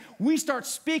his eyes. We start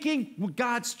speaking with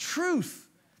God's truth.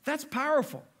 That's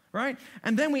powerful, right?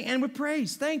 And then we end with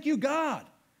praise. Thank you, God.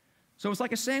 So it's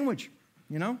like a sandwich,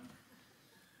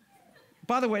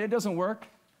 By the way, it doesn't work.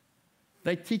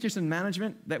 They teach us in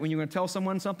management that when you're going to tell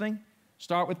someone something,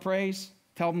 start with praise,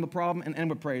 tell them the problem, and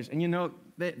end with praise. And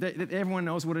everyone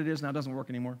knows what it is now. It doesn't work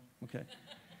anymore. Okay.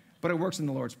 But it works in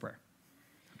the Lord's Prayer.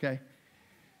 Okay.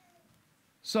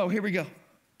 So here we go.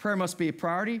 Prayer must be a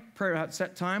priority. Prayer at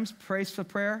set times. Praise for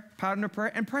prayer. Pattern of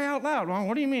prayer. And pray out loud. Well,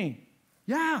 what do you mean?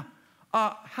 Yeah.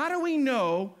 How do we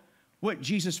know what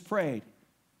Jesus prayed?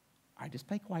 I just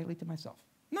pray quietly to myself.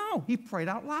 No, he prayed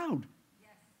out loud. Yes.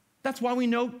 That's why we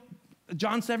know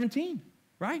John 17,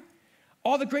 right?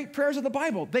 All the great prayers of the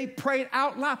Bible, they prayed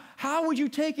out loud. How would you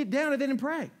take it down if they didn't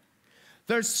pray?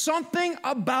 There's something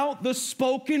about the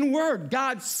spoken word.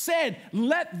 God said,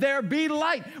 let there be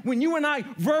light. When you and I,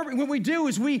 what we do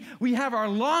is we have our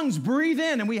lungs breathe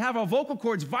in and we have our vocal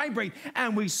cords vibrate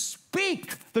and we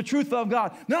speak the truth of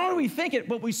God. Not only do we think it,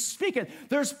 but we speak it.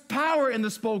 There's power in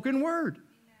the spoken word.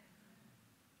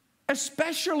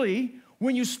 Especially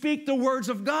when you speak the words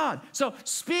of God. So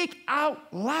speak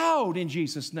out loud in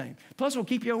Jesus' name. Plus, we'll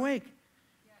keep you awake.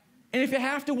 And if you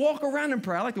have to walk around and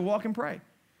pray, I like to walk and pray.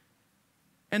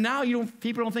 And now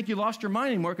people don't think you lost your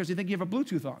mind anymore because they think you have a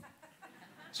Bluetooth on.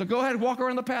 So go ahead and walk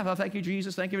around the path. Oh, thank you,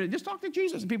 Jesus. Thank you. Just talk to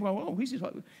Jesus. And people go, oh,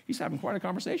 he's having quite a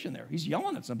conversation there. He's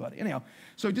yelling at somebody. Anyhow,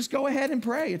 so just go ahead and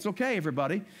pray. It's okay,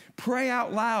 everybody. Pray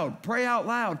out loud. Pray out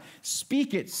loud.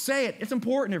 Speak it. Say it. It's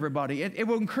important, everybody. It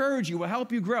will encourage you. It will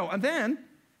help you grow. And then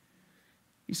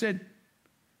he said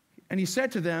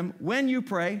to them, when you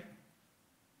pray,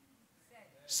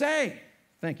 say.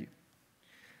 Thank you.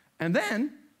 And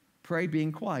then pray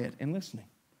being quiet and listening.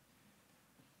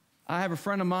 I have a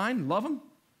friend of mine, love him.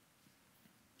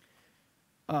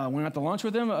 Went out to lunch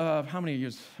with him, how many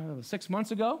years? 6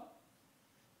 months ago.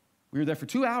 We were there for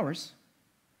 2 hours.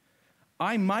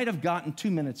 I might have gotten 2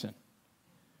 minutes in.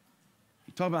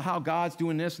 He talked about how God's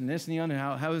doing this and this and the other,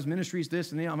 and how his ministry is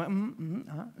this and the other. I'm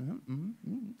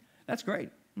like, That's great.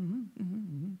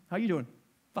 How you doing?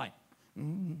 Fine.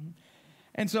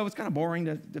 And so it's kind of boring,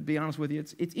 to be honest with you.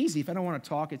 It's easy. If I don't want to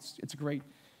talk, it's great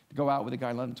to go out with a guy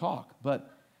and let him talk. But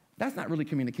that's not really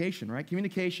communication, right?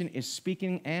 Communication is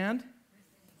speaking and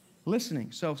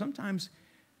listening. So sometimes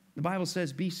the Bible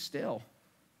says, be still.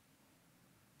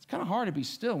 It's kind of hard to be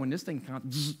still when this thing kind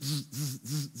of,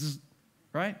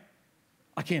 right?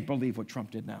 I can't believe what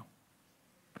Trump did now.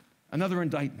 Another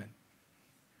indictment.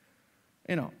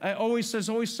 You know, there's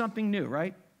always something new,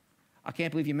 right? I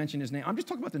can't believe you mentioned his name. I'm just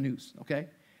talking about the news, okay?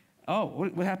 Oh,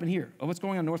 what happened here? Oh, what's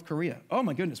going on in North Korea? Oh,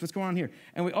 my goodness, what's going on here?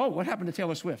 And what happened to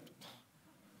Taylor Swift?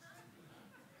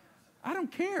 I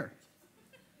don't care.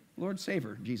 Lord, save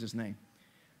her in Jesus' name.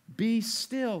 Be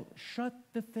still. Shut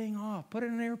the thing off. Put it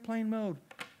in airplane mode.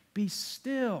 Be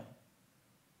still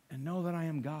and know that I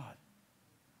am God.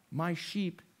 My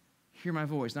sheep hear my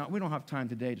voice. Now, we don't have time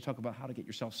today to talk about how to get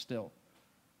yourself still,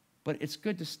 but it's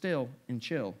good to still and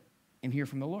chill and hear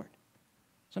from the Lord.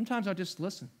 Sometimes I'll just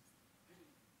listen.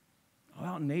 Go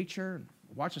out in nature,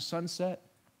 watch a sunset,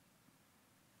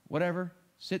 whatever.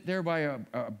 Sit there by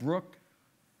a brook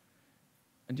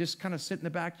and just kind of sit in the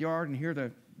backyard and hear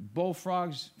the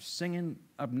bullfrogs singing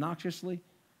obnoxiously.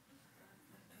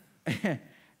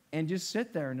 And just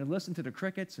sit there and listen to the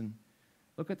crickets and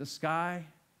look at the sky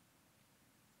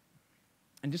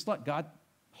and just let God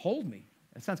hold me.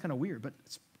 It sounds kind of weird, but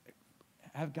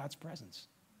have God's presence.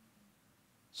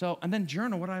 So, and then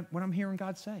journal what I'm hearing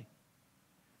God say.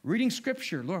 Reading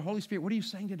Scripture. Lord, Holy Spirit, what are you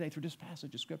saying today through this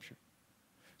passage of Scripture?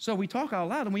 So we talk out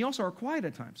loud, and we also are quiet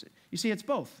at times. You see, it's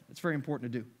both. It's very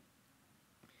important to do.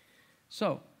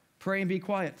 So, pray and be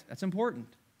quiet. That's important.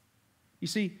 You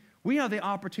see, we have the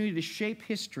opportunity to shape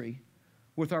history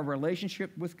with our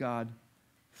relationship with God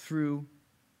through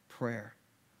prayer.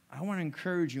 I want to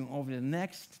encourage you over the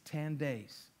next 10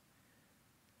 days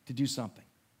to do something.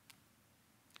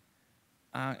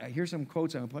 Here's some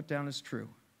quotes I'm going to put down as true.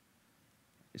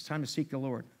 It's time to seek the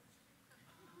Lord.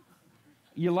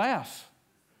 You laugh.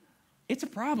 It's a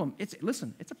problem.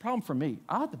 Listen, it's a problem for me.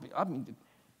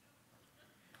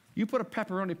 You put a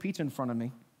pepperoni pizza in front of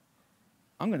me,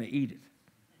 I'm going to eat it,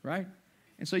 right?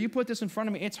 And so you put this in front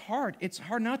of me, it's hard. It's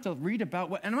hard not to read about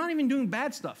and I'm not even doing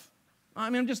bad stuff. I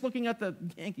mean, I'm just looking at the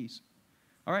Yankees,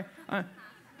 all right?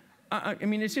 I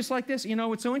mean, it's just like this. You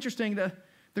know, it's so interesting. The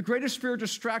greatest spiritual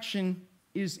distraction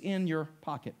is in your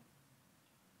pocket.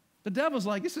 The devil's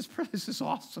like, this is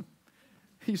awesome.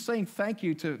 He's saying thank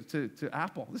you to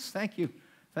Apple. Thank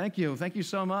you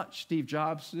so much, Steve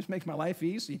Jobs. This makes my life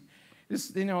easy.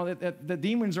 The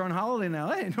demons are on holiday now.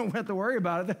 They don't have to worry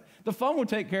about it. The phone will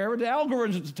take care of it. The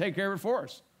algorithms will take care of it for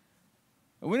us.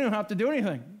 We don't have to do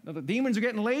anything. The demons are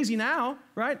getting lazy now,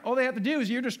 right? All they have to do is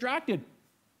you're distracted.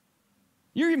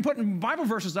 You're even putting Bible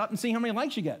verses up and seeing how many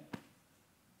likes you get.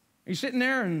 You're sitting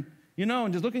there and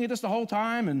just looking at this the whole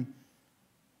time, and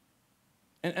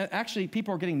actually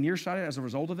people are getting nearsighted as a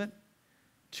result of it.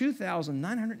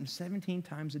 2,917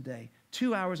 times a day,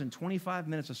 2 hours and 25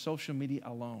 minutes of social media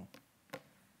alone.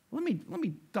 Let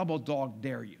me double dog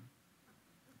dare you.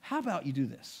 How about you do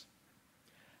this?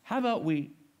 How about we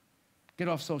get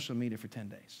off social media for 10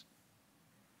 days?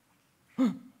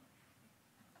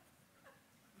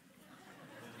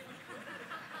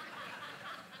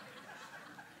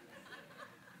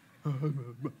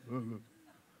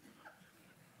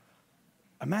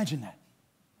 Imagine that.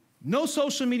 No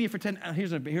social media for 10,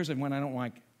 here's a one I don't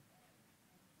like.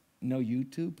 No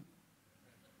YouTube.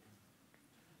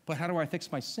 But how do I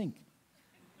fix my sink?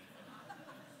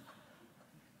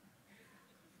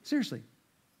 Seriously,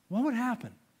 what would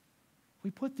happen? We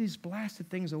put these blasted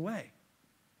things away.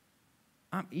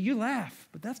 You laugh,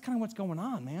 but that's kind of what's going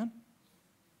on, man.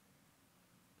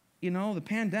 You know, the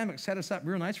pandemic set us up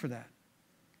real nice for that.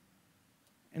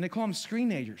 And they call them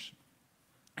screenagers.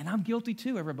 And I'm guilty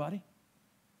too, everybody.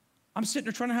 I'm sitting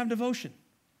there trying to have devotion.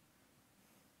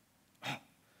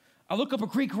 I look up a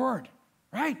Greek word,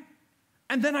 right?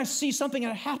 And then I see something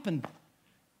that happened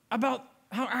about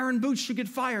how Aaron Booth should get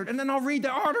fired. And then I'll read the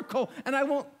article and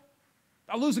I'll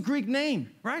lose a Greek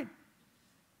name, right?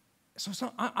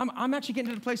 So I'm actually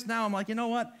getting to the place now, I'm like, you know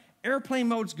what? Airplane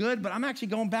mode's good, but I'm actually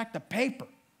going back to paper.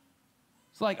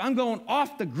 It's like I'm going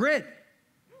off the grid,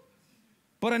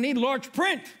 but I need large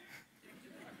print.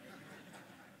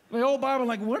 The old Bible,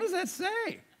 like, what does that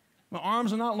say? My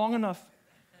arms are not long enough.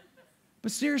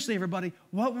 But seriously, everybody,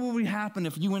 what would happen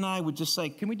if you and I would just say,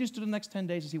 can we just do the next 10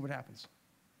 days and see what happens?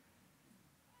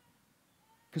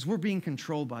 Because we're being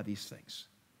controlled by these things.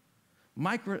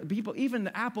 People, even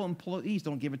the Apple employees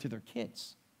don't give it to their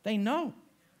kids. They know.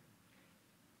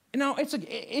 You know, it's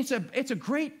a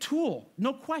great tool,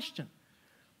 no question.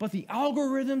 But the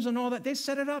algorithms and all that, they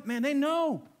set it up, man. They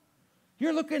know.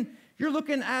 You're looking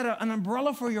at an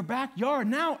umbrella for your backyard.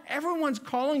 Now everyone's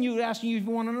calling you, asking you if you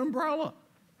want an umbrella.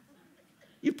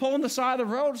 You pull on the side of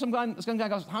the road, some guy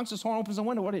goes, honks his horn, opens the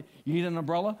window. You need an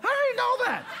umbrella? How do you know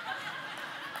that?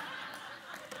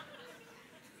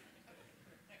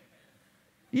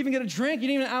 You even get a drink, you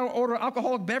didn't even order an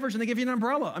alcoholic beverage, and they give you an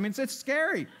umbrella. I mean, it's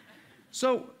scary.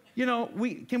 So, you know,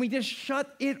 can we just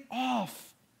shut it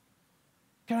off?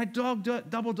 Can I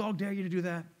double dog dare you to do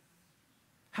that?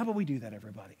 How about we do that,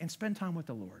 everybody, and spend time with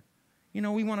the Lord? You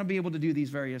know, we want to be able to do these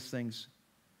various things.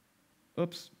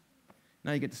 Oops.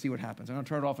 Now you get to see what happens. I'm going to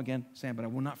turn it off again, Sam, but I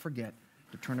will not forget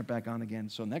to turn it back on again.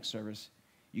 So next service,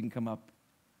 you can come up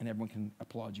and everyone can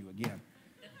applaud you again.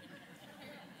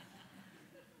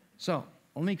 So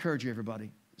let me encourage you, everybody.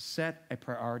 Set a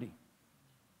priority.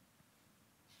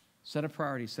 Set a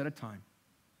priority. Set a time.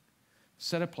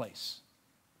 Set a place.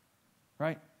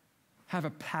 Right? Have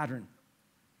a pattern.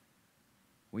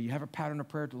 Where you have a pattern of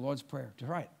prayer, the Lord's Prayer. To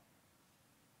right.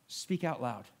 Speak out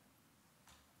loud.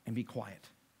 And be quiet.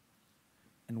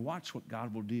 And watch what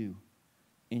God will do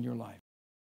in your life.